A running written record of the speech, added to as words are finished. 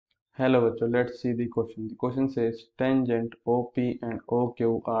Hello बच्चों, let's see the question. The question says tangent OP and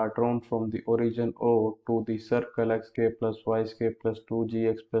OQ are drawn from the origin O to the circle xk plus ysk plus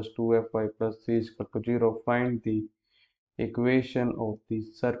 2gx plus 2fy plus c is equal to 0. Find the equation of the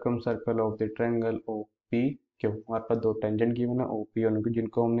circumcircle of the triangle OPQ. हमारे पास दो tangent given है OP और OQ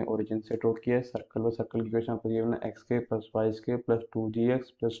जिनको हमने origin से draw किया है circle व सर्कल की इक्वेशन आपको गिवन है xk plus ysk plus 2gx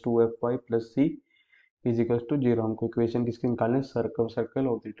plus 2fy plus c is equal to 0. हमको इक्वेशन किसकी निकालनी है? Circle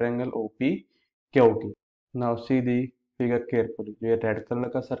of the triangle OP Q की. नाउ सी दी फिगर केयरफुली. ये रेड कलर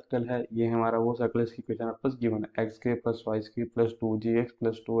का सर्कल है, ये हमारा वो सर्कल, इसकी इक्वेशन आपके पास गिवन है एक्स के plus Y square plus 2gx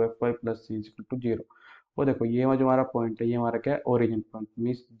plus 2fy plus c is equal to 0. और देखो ये जो हमारा पॉइंट है ये हमारा क्या है? ओरिजिन पॉइंट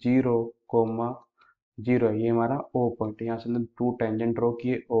मीन्स 0,0 है, ये हमारा ओ पॉइंट है. यहाँ से हमने टू टेंजेंट ड्रॉ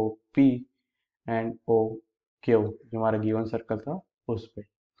किए O P and O Q जो हमारा गिवन सर्कल था उस पर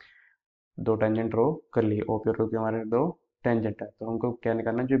दो टेंजेंट ड्रॉ कर लिए. ओपी और क्योंकि हमारे दो टेंजेंट है तो हमको क्या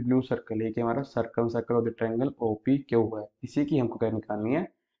निकालना है? जो ब्लू सर्कल है कि हमारा circle of the triangle OP Q है, इसी की हमको क्या निकालनी है?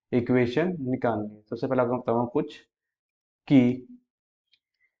 इक्वेशन निकालनी है. सबसे पहले आपको बताऊँ कुछ की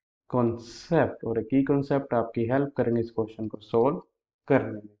कॉन्सेप्ट, और की कॉन्सेप्ट आपकी हेल्प करेंगे इस क्वेश्चन को सोल्व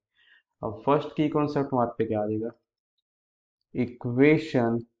करने में. अब फर्स्ट की कॉन्सेप्ट हमारे पे क्या आ जाएगा?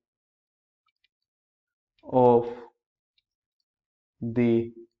 Equation of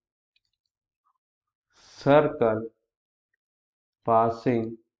the circle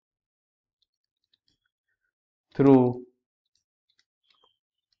passing through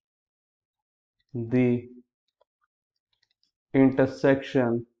the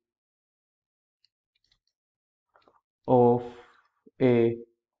intersection of a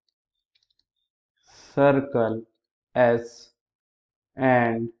circle S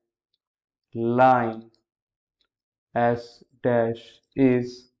and line S dash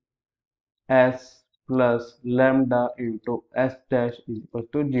is S plus lambda into S dash is equal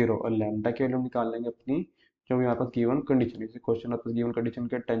to 0. और lambda की वैल्यू निकाल लेंगे अपनी जो भी हमारे पास गिवन कंडीशन है. इस क्वेश्चन आपको गिवन कंडीशन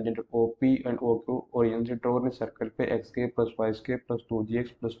के tangent OP and OQ origin से ड्रॉ करने सर्कल पे xk plus ysk plus 2gx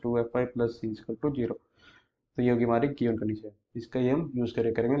plus 2fy plus c equal to 0. तो ये होगी हमारी गिवन कंडीशन. इसका ये हम यूज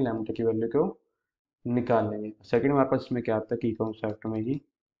करेंगे लैम्डा की वैल्यू को निकाल लेंगे. सेकंड हमारे पास इसमें क्या आता है की कॉन्सेप्ट में ही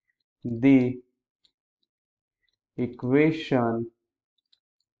the equation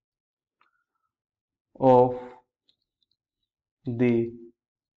of the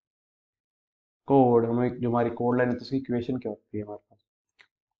code. हमें जो हमारी कोड लाइन है तो उसकी इक्वेशन क्या होती है हमारे पास?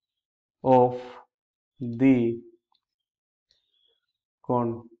 Of the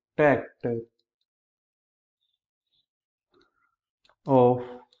contact of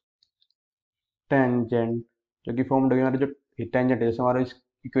tangent जो कि फॉर्म हमारे जो टेंजेंट है जैसे हमारा इस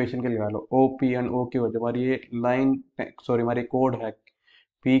इक्वेशन के लगा लो O P and O Q जो हमारी ये लाइन सॉरी हमारी कोड है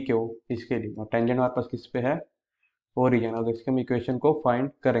पी क्यू इसके लिए, और टेंजेंट हमारे पास किस पे है? ओरिजिन. अगर इसके हम इक्वेशन को फाइंड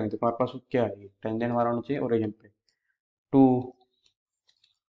करेंगे तो हमारे पास क्या है? टेंजेंट हमारा होना चाहिए ओरिजिन पे. To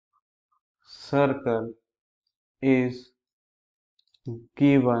circle is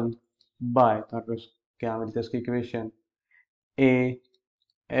given by, तो हमारे पास क्या मिलता है इसकी equation? A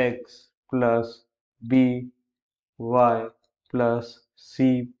x plus B Y plus C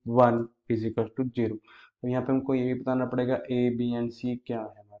one is equal to 0. तो यहाँ पे हमको ये भी बताना पड़ेगा ए बी एंड सी क्या है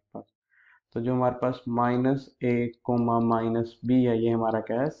हमारे पास. तो जो हमारे पास माइनस ए कोमा माइनस बी है ये हमारा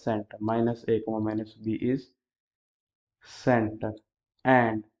क्या है? Centre. Minus A comma minus B is centre.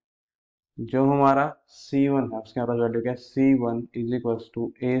 And जो हमारा C1 है उसके हमारे पास वैल्यू क्या है? C1 is equal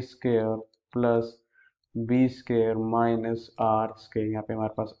to A square plus B square minus are square. यहाँ पे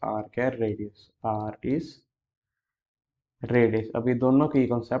हमारे पास आर क्या है? रेडियस. Are is radius. अब ये दोनों की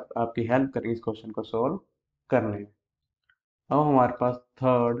कॉन्सेप्ट आपकी हेल्प करेंगे इस क्वेश्चन को सोल्व करने में. अब हमारे पास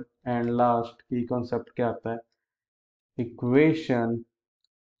थर्ड एंड लास्ट की कॉन्सेप्ट क्या आता है? Equation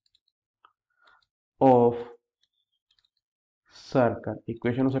of circle.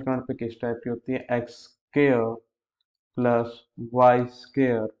 Equation of circle पे किस टाइप की होती है? X square plus Y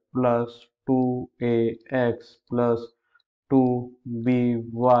square plus 2ax plus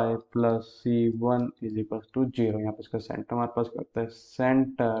 2by plus c1 is equal to 0. यहाँ पे इसका सेंटर हमारे पास क्या होता है?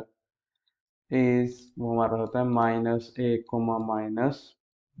 सेंटर इज वो हमारा होता है माइनस ए कोमा माइनस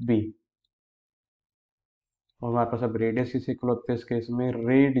बी. और हमारे पास अब रेडियस किस इक्वल होते हैं इस केस में?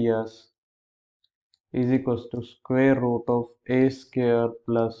 Radius is equal to square root of A square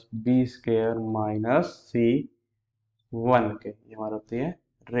plus B square minus C one के. ये हमारा होती है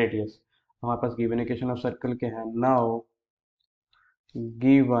रेडियस. हमारे पास गिवन इक्वेशन ऑफ सर्कल क्या है? Now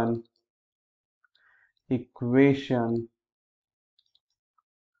given equation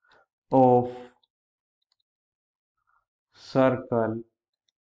of circle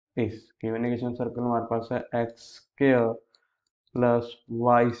इस गिवन इक्वेशन सर्कल हमारे पास है x square plus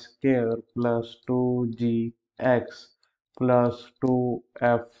y square plus 2gx plus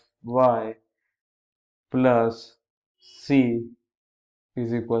 2fy plus c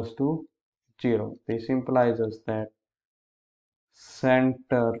is equals to 0. This implies us that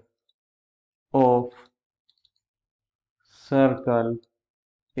center of circle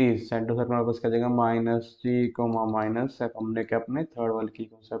is centre circle हमारे पास क्या जाएगा minus जी comma minus हमने क्या अपने third वाले की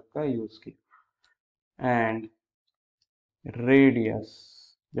कॉन्सेप्ट का यूज किया एंड रेडियस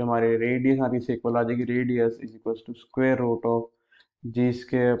जो हमारे रेडियस आती है इक्वल आ जाएगी radius is equal to square root of ji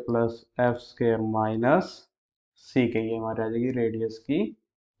square plus F square minus सी के ये हमारे आ जाएगी रेडियस की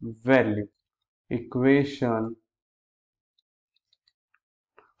value equation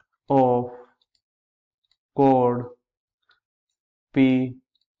of code P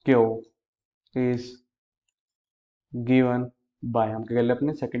Q is given by हम क्या कर ले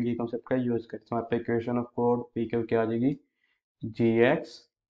अपने सेकंड की कॉन्सेप्ट का यूज करते हैं हमारे पास equation of code P Q क्या आ जाएगी जी x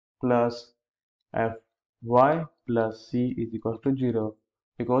plus F Y plus C is equal to 0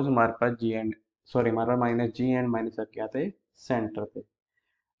 because हमारे पास जी एंड सॉरी हमारे पास minus ji and minus F क्या थे सेंटर पे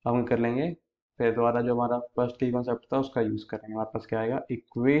अब हम कर लेंगे फिर दोबारा जो हमारा फर्स्ट की कॉन्सेप्ट था उसका यूज करेंगे हमारे पास क्या आएगा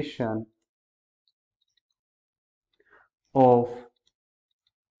equation of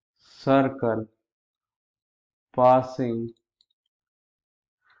circle passing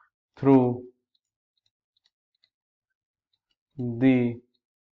through the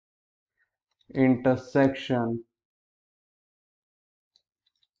intersection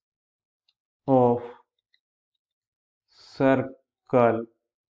of circle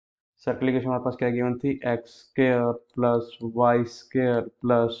circle equation हमारे पास क्या गिवन थी x square plus Y square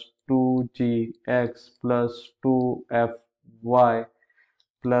plus 2gx plus 2fy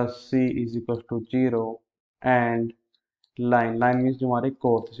plus c is equal to 0 and line means जो हमारे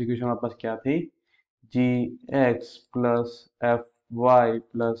कोड इक्वेशन हमारे पास क्या थी gx plus fy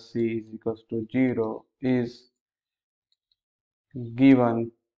plus c is equals to 0 is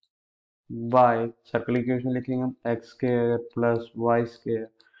given by circle equation लिखेंगे हम x square plus y square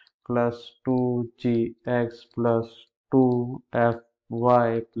plus 2gx plus 2fy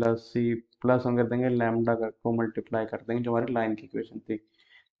plus c plus हम कर देंगे लैम्डा को मल्टीप्लाई कर देंगे जो हमारी लाइन की इक्वेशन थी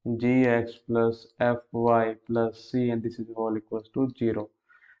gx plus fy plus c and this is all equals to 0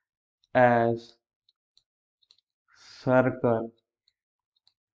 as circle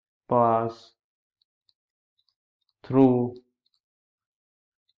pass through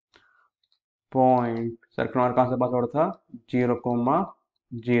point circle हमारे कहाँ से पास हो रहा था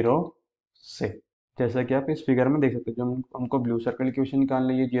 0,0 से जैसा कि आप इस फिगर में देख सकते हो जो हमको ब्लू सर्कल इक्वेशन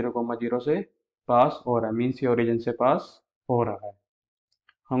निकालनी है 0,0 से पास हो रहा है मीन्स ये ओरिजिन से पास हो रहा है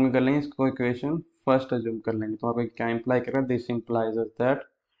हम कर लेंगे इसको इक्वेशन फर्स्ट अज्यूम कर लेंगे तो आप क्या इंप्लाई कर रहा है this implies that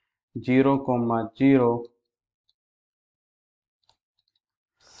 0,0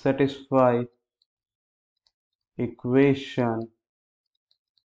 satisfy equation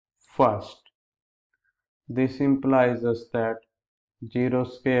first. This implies us that 0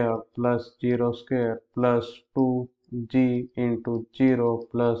 square plus 0 square plus 2g into 0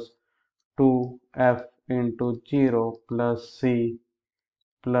 plus 2f into 0 plus c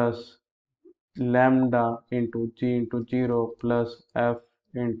plus lambda into g into 0 plus f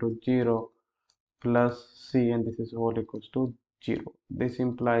into 0 plus c and this is all equals to 0. This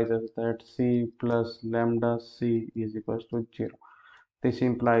implies us that c plus lambda c is equals to 0. This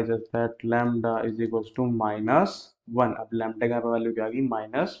implies us that lambda is equals to -1. अब lambda का value क्या आ गई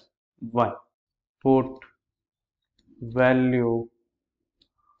 -1. Put value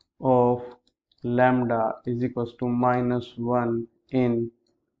of lambda is equals to -1 in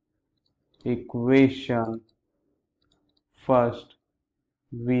equation first.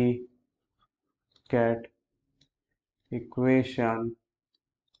 We get equation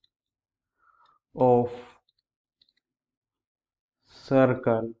of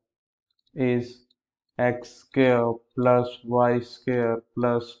circle is x square plus y square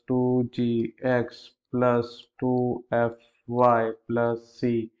plus 2gx plus 2fy plus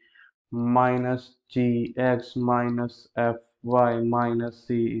c minus gx minus fy minus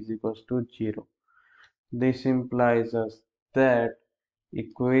c is equals to 0. This implies us that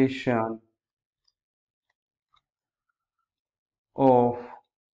equation of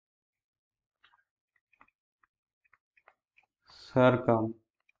circle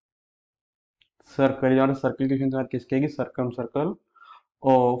हमारे circle की equation किसकी आएगी circum circle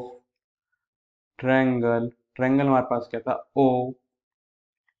of triangle हमारे पास क्या था O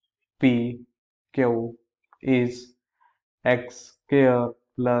P Q is x square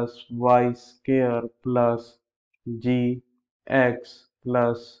plus Y square plus ji x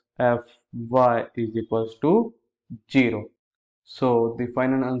plus F Y is equals to 0. So the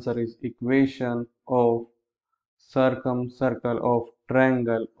final answer is equation of circumcircle of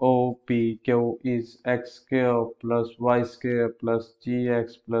triangle OPQ is x square plus y square plus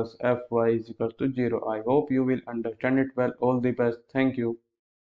gx plus fy is equal to 0. I hope you will understand it well. All the best. Thank you.